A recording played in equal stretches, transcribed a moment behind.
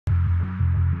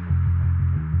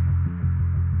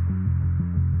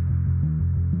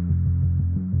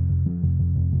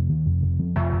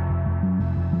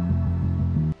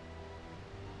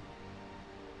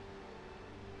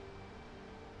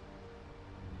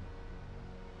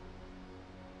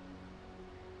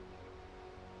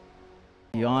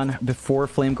early on, before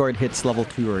Flame Guard hits level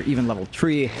 2 or even level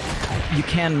 3, you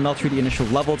can melt through the initial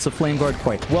levels of Flame Guard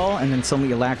quite well, and then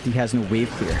suddenly Alacrity has no wave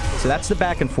clear. So that's the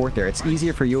back and forth there. It's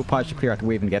easier for Yopaj to clear out the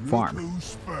wave and get farm.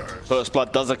 First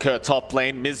blood does occur top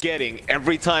lane. Miz getting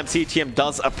every time CTM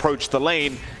does approach the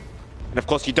lane. And of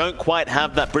course, you don't quite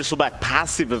have that Bristleback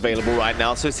passive available right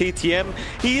now. So CTM,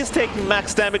 he is taking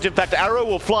max damage. In fact, Arrow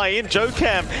will fly in.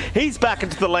 Jokam, he's back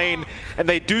into the lane. And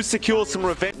they do secure some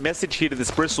revenge. Message here to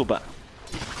this Bristleback.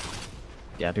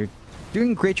 Yeah, they're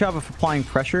doing a great job of applying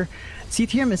pressure.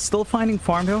 CTM is still finding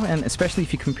farm though, and especially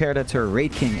if you compare that to a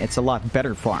Raid King, it's a lot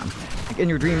better farm. Like, In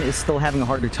Your Dream is still having a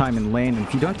harder time in lane, and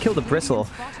if you don't kill the Bristle...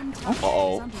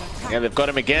 Uh-oh. Yeah, they've got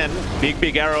him again.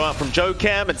 Big arrow out from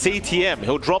Jokam and CTM.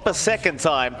 He'll drop a second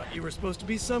time. You were supposed to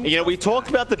be some... You know, we talked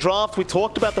about the draft, we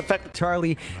talked about the fact that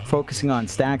Charlie focusing on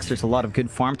stacks, there's a lot of good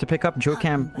farm to pick up.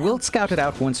 Jokam will scout it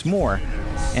out once more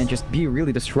and just be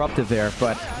really disruptive there,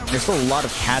 but there's still a lot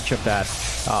of catch-up that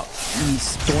the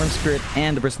Storm Spirit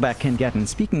and the Bristleback can get. And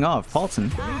speaking of,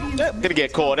 Paulson... Yep, gonna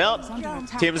get caught out.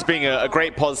 Tim's being a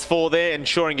great pos 4 there,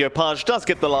 ensuring Yopaj does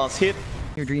get the last hit.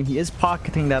 Your Dream, he is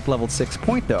pocketing that level 6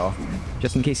 point though,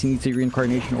 just in case he needs a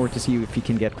reincarnation or to see if he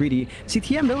can get greedy.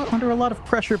 CTM though under a lot of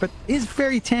pressure, but is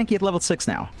very tanky at level 6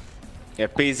 now.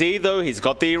 FBZ though, he's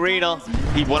got the arena.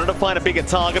 He wanted to find a bigger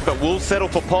target, but will settle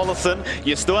for Paulson.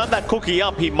 You still have that cookie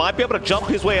up. He might be able to jump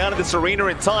his way out of this arena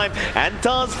in time, and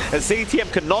does, as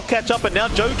CTM cannot catch up. And now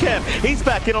Jokam, he's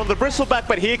back in on the Bristleback,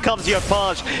 but here comes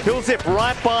Yopaj. He'll zip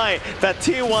right by that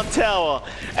tier 1 tower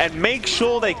and make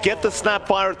sure they get the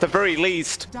Snapfire at the very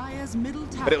least.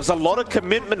 But it was a lot of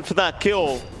commitment for that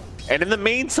kill. And in the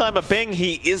meantime, Abeng,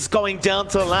 he is going down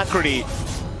to Alacrity,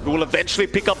 who will eventually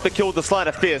pick up the kill with the Sleight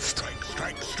of Fist.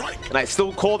 And I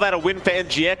still call that a win for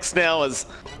NGX now, as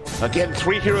again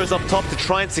 3 heroes up top to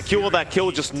try and secure that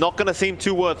kill, just not going to seem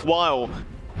too worthwhile.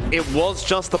 It was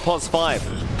just the pos 5.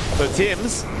 So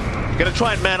Tim's going to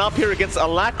try and man up here against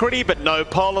Alacrity, but no,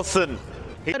 Paulson.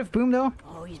 Out of Boom though,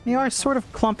 they are sort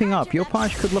of clumping up.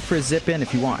 Yopaj could look for a zip in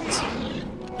if he wants.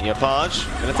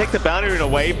 Yopaj going to take the boundary in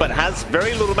away, but has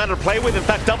very little mana to play with. In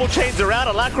fact, double chains are out.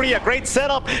 Alacrity, a great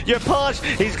setup. Yopaj,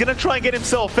 he's going to try and get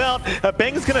himself out.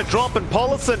 Beng's going to drop, and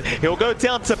Paulson, he'll go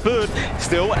down to boot.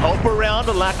 Still help around.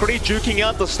 Alacrity juking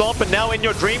out the Stomp, and now In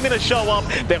Your Dream going to show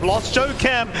up. They've lost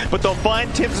Jokam, but they'll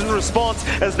find Tim's in response,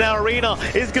 as now Arena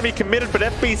is going to be committed, but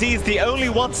FBZ is the only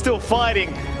one still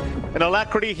fighting. And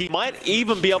Alacrity, he might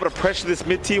even be able to pressure this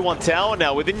mid-tier 1 tower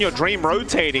now. Within Your Dream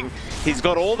rotating, he's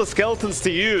got all the skeletons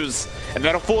to use. And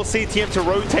that'll force CTM to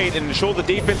rotate and ensure the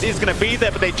defense is going to be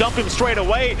there. But they jump him straight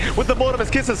away with the Mortimer's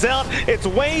Kisses out. It's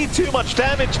way too much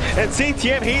damage. And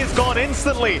CTM, he is gone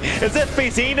instantly. As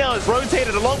FBZ now is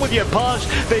rotated along with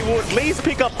Yopaj, they will at least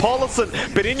pick up Paulson.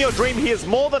 But In Your Dream, he is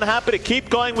more than happy to keep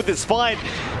going with this fight.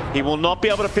 He will not be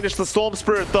able to finish the Storm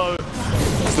Spirit though.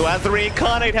 Still has the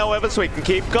reincarnate, however, so he can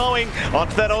keep going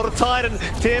onto that Order Titan.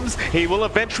 Tim's, he will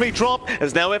eventually drop,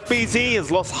 as now FBZ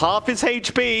has lost half his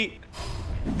HP.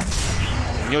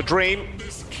 In Your Dream,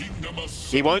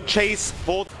 he won't chase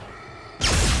for...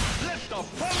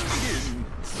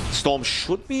 Storm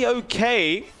should be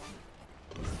okay.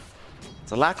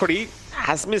 Alacrity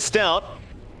has missed out.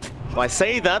 If I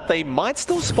say that, they might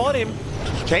still spot him.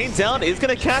 Chains out, is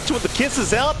going to catch him with the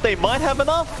Kisses out. They might have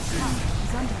enough.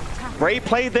 Great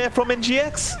play there from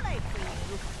NGX.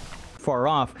 Far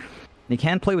off. They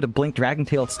can play with a Blink Dragon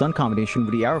Tail stun combination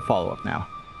with the arrow follow-up now.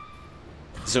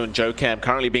 Zun Jokam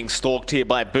currently being stalked here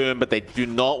by Boom, but they do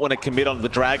not want to commit on the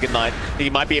Dragon Knight. He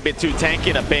might be a bit too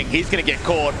tanky in a Bing. He's going to get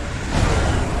caught.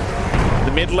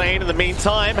 The mid lane in the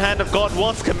meantime, Hand of God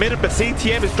was committed, but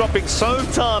CTM is dropping so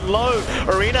darn low.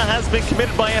 Arena has been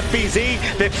committed by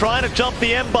FBZ. They're trying to jump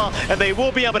the Ember, and they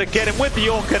will be able to get him with the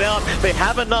Orchid out. They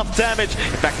have enough damage.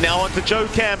 In fact, now onto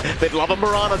Jokam. They'd love a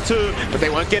Mirana too, but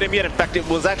they won't get him yet. In fact, it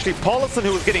was actually Paulson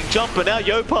who was getting jumped, but now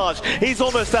Yopaj, he's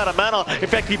almost out of mana. In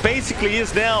fact, he basically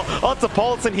is now onto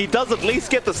Paulson. He does at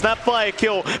least get the Snapfire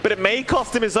kill, but it may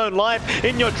cost him his own life.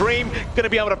 In Your Dream, going to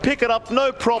be able to pick it up,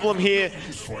 no problem here.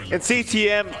 And CTM,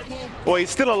 well, he's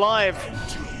still alive.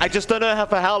 I just don't know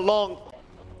for how long.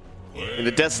 In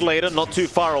the Desolator, not too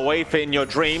far away for In Your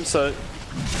Dream, so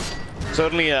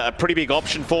certainly a pretty big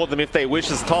option for them if they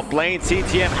wish as top lane.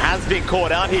 CTM has been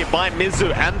caught out here by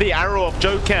Mizu and the arrow of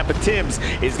Jokam, but Tim's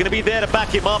is going to be there to back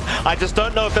him up. I just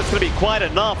don't know if that's going to be quite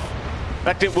enough. In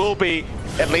fact, it will be,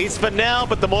 at least for now,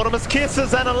 but the Mortimer's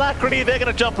Kisses and Alacrity, they're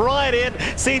going to jump right in.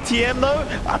 CTM, though,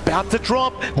 about to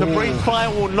drop. The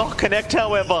Breathefire will not connect,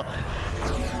 however.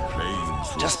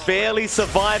 just barely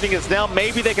surviving, as now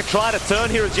maybe they could try to turn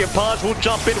here as Yopaj will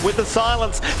jump in with the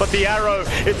silence, but the arrow,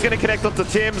 it's going to connect onto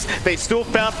Tims. They still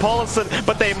found Paulison,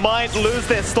 but they might lose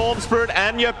their Storm Spirit,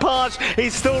 and Yopaj,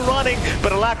 he's still running,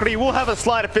 but Alacrity will have a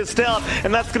sleight of fist out,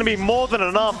 and that's going to be more than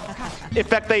enough. In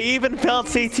fact, they even found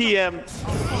CTM.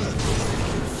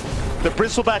 The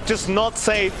Bristleback just not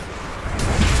safe.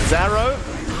 Zaro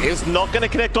is not going to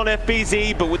connect on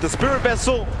FBZ, but with the Spirit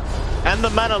Vessel and the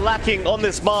mana lacking on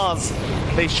this Mars,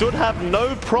 they should have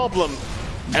no problem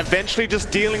eventually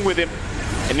just dealing with him.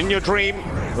 And in your dream,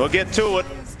 we'll get to it,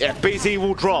 FBZ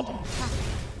will drop.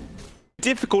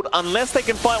 Difficult unless they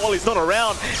can fight while he's not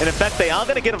around, and in fact they are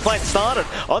going to get a fight started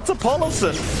onto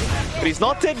Paulison, but he's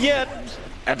not dead yet.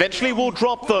 Eventually will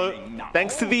drop though,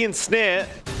 thanks to the ensnare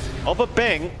of a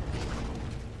bang.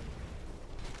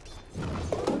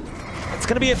 It's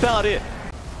going to be about it.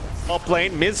 Top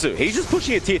lane, Mizu, he's just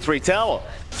pushing a tier 3 tower.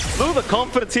 Move of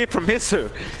confidence here from Mizu.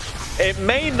 It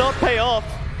may not pay off.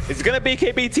 It's going to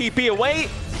BKB TP away,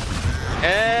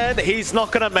 and he's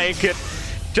not going to make it.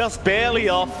 Just barely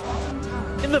off.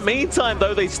 In the meantime,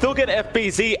 though, they still get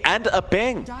FBZ and a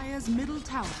bang.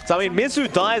 So, I mean,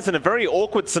 Mizu dies in a very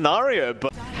awkward scenario,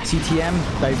 but...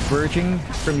 CTM diverging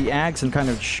from the Ags and kind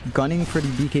of gunning for the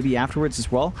BKB afterwards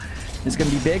as well is going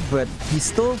to be big, but he's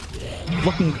still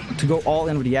looking to go all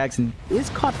in with the Ags and is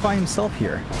caught by himself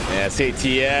here. Yeah,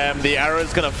 CTM, the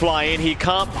arrow's going to fly in. He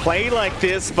can't play like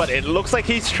this, but it looks like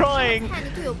he's trying.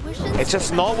 It's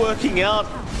just not working out.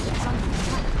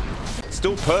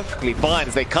 Still perfectly fine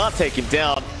as they can't take him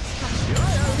down.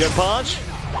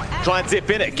 Yopaj, try and zip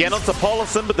in again onto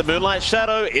Paulison, but the Moonlight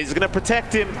Shadow is going to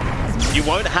protect him. You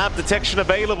won't have detection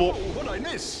available.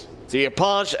 So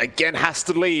Yopaj again has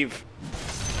to leave.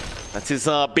 That's his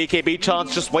BKB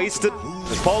chance just wasted.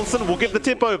 Paulison will give the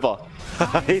tip over.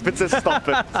 He even says stop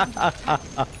it.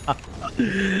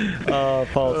 Oh,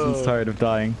 Paulison's tired of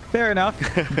dying. Fair enough.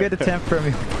 Good attempt from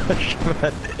me,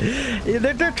 but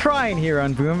they're trying here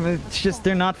on Boom. It's just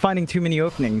they're not finding too many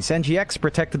openings. NGX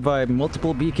protected by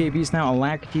multiple BKBs now.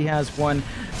 Alacrity has one.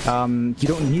 You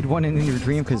don't need one in your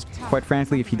dream because, quite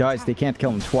frankly, if he dies, they can't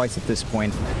kill him twice at this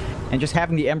point. And just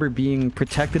having the Ember being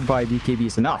protected by BKB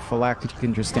is enough. Alacrity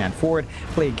can just stand forward,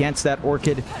 play against that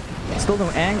Orchid. Still no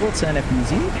angle to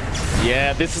NFBZ.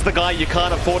 Yeah, this is the guy you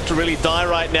can't afford to really die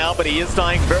right now, but he is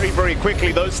dying very, very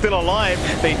quickly. Those still alive,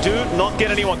 they do not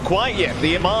get anyone quite yet.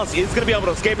 The Mars is going to be able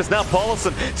to escape. It's now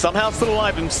Paulison, somehow still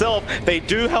alive himself. They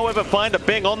do, however, find a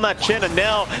bang on that Chen, and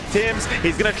now Tims,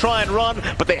 he's going to try and run,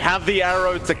 but they have the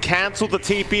arrow to cancel the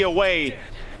TP away.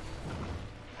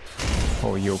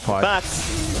 Oh, Yopaj.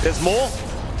 But there's more.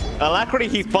 Alacrity,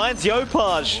 he finds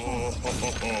Yopaj.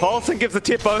 Paulison gives the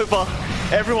tip over.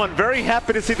 Everyone very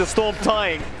happy to see the Storm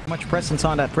tying. Much presence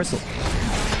on that Bristle.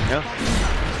 Yeah.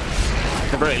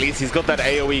 At the very least, he's got that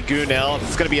AoE goo now.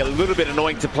 It's going to be a little bit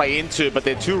annoying to play into, but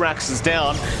they're 2 Raxes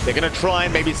down. They're going to try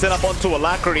and maybe set up onto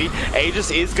Alacrity.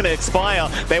 Aegis is going to expire.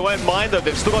 They won't mind, though.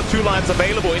 They've still got 2 lines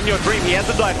available. In your dream, he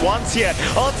hasn't died once yet.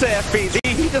 Onto FBZ.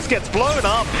 He just gets blown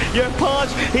up. Yopaj,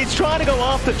 he's trying to go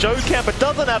after JoeCam, but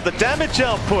doesn't have the damage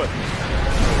output.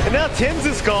 And now Tims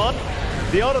is gone.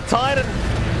 The Otter Titan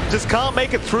just can't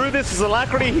make it through this. As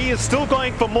Alacrity, he is still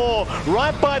going for more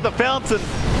right by the fountain,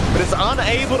 but is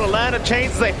unable to land a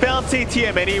chains. They found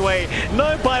CTM anyway.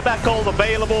 No buyback gold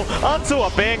available. Onto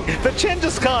a bang. The Chen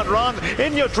just can't run.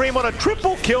 In your dream on a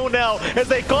triple kill now as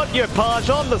they got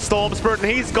Yopaj on the Storm Spirit,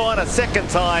 and he's gone a second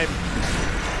time.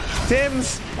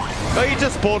 Tims, oh, he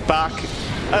just brought back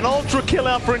an ultra kill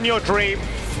out for In Your Dream.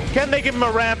 Can they give him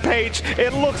a rampage?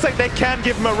 It looks like they can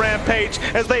give him a rampage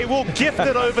as they will gift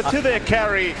it over to their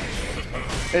carry.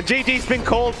 And GG's been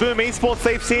called. Boom Esports,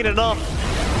 they've seen enough.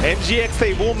 NGX,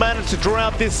 they will manage to draw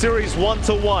out this series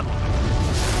 1-1.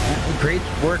 Great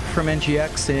work from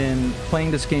NGX in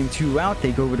playing this game 2 out.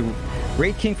 They go with a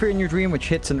Great King for In Your Dream, which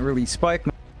hits an early spike.